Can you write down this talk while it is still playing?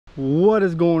What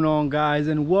is going on, guys,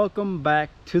 and welcome back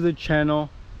to the channel.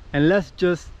 And let's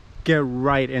just get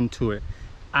right into it.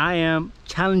 I am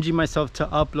challenging myself to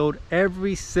upload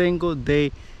every single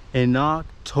day in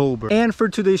October, and for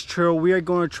today's trail we are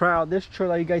going to try out this trail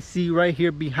that you guys see right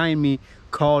here behind me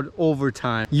called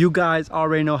Overtime. You guys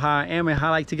already know how I am and how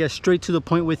I like to get straight to the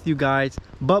point with you guys,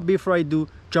 but before I do,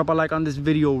 drop a like on this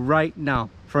video right now.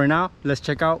 For now, let's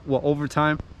check out what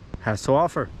Overtime has to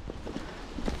offer.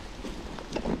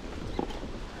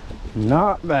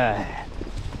 Not bad.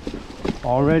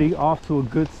 Already off to a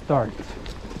good start.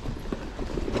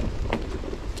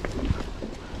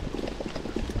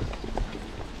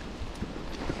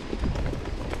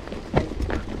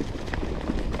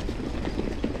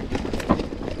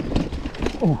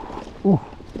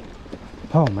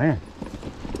 Oh man,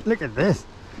 look at this.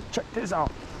 Check this out.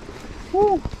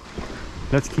 Woo.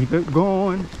 Let's keep it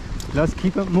going. Let's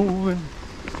keep it moving.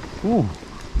 Ooh,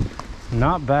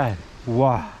 not bad.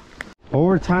 Wow.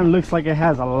 Overtime looks like it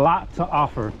has a lot to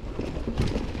offer.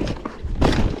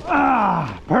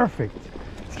 Ah, perfect.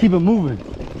 Let's keep it moving.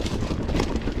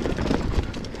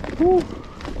 Woo.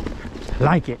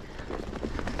 Like it.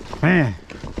 Man,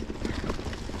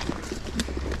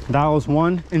 that was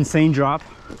one insane drop.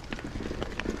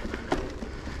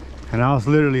 And I was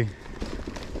literally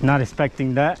not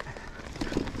expecting that.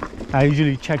 I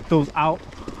usually check those out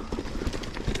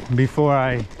before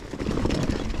I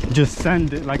just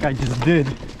send it like I just did.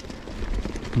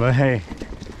 But hey,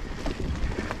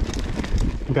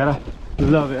 gotta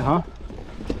love it, huh?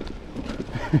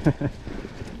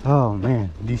 Oh man,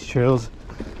 these trails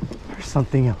are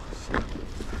something else.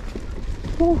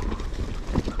 Woo.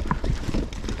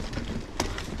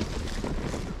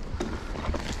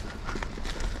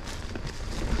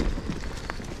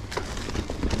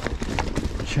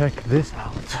 Check this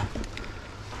out.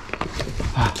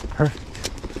 Ah, perfect.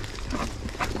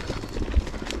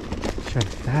 Check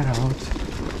that out.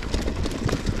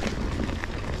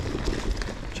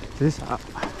 Check this out.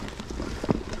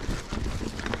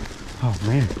 Oh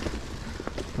man,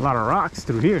 a lot of rocks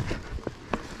through here.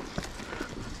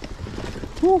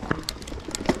 Woo.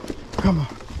 Come on.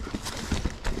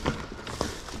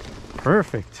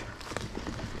 Perfect.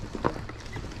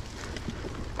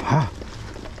 Ah.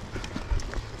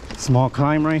 Small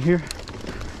climb right here.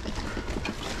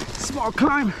 Small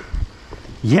climb.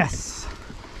 Yes.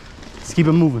 Let's keep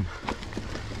it moving.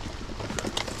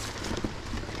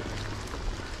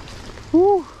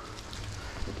 Woo.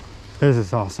 This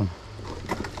is awesome.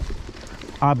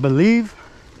 I believe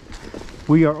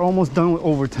we are almost done with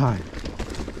Overtime.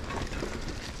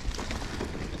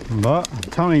 But I'm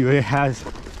telling you, it has.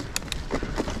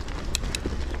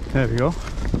 There we go.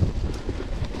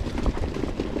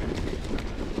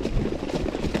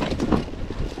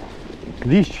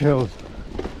 These trails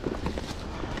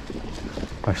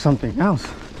are something else.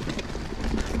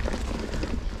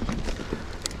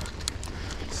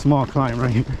 Small climb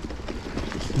right here.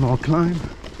 Small climb.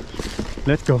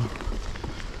 Let's go.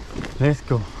 Let's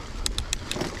go.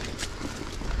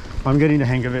 I'm getting the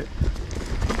hang of it,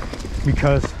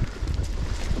 because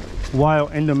while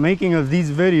in the making of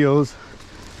these videos,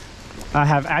 I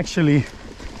have actually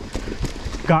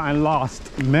gotten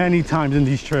lost many times in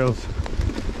these trails.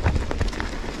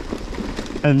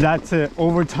 And that's it.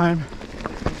 Overtime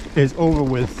is over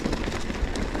with.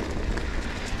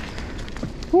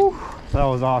 Whew, that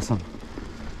was awesome.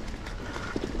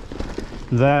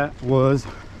 That was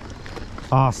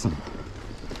awesome.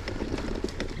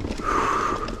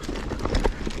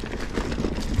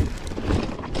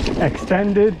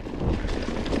 Extended.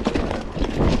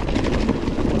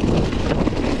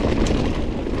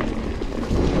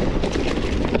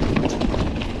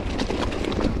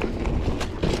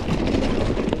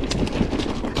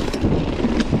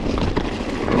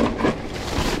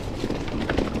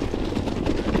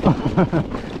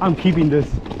 I'm keeping this.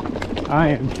 I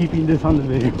am keeping this on the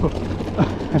video.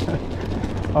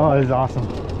 Oh, this is awesome.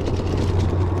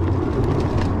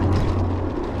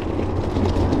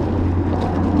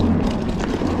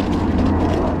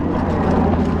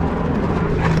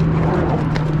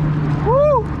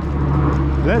 Woo!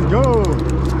 Let's go.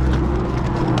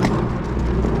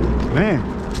 Man.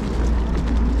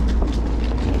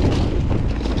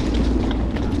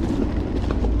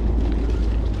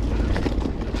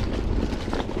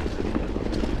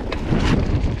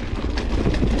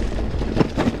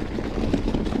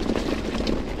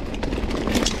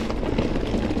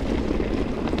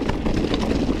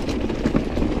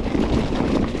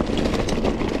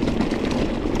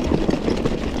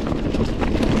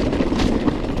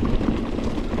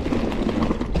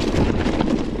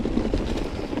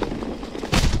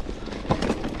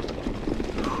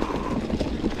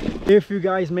 If you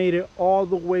guys made it all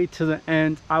the way to the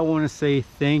end, I want to say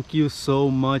thank you so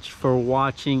much for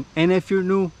watching. And if you're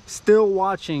new, still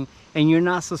watching, and you're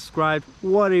not subscribed,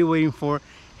 what are you waiting for?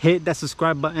 Hit that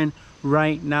subscribe button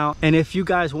right now. And if you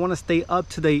guys want to stay up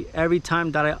to date every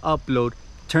time that I upload,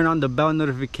 turn on the bell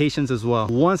notifications as well.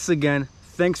 Once again,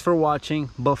 thanks for watching,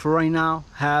 but for right now,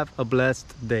 have a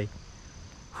blessed day.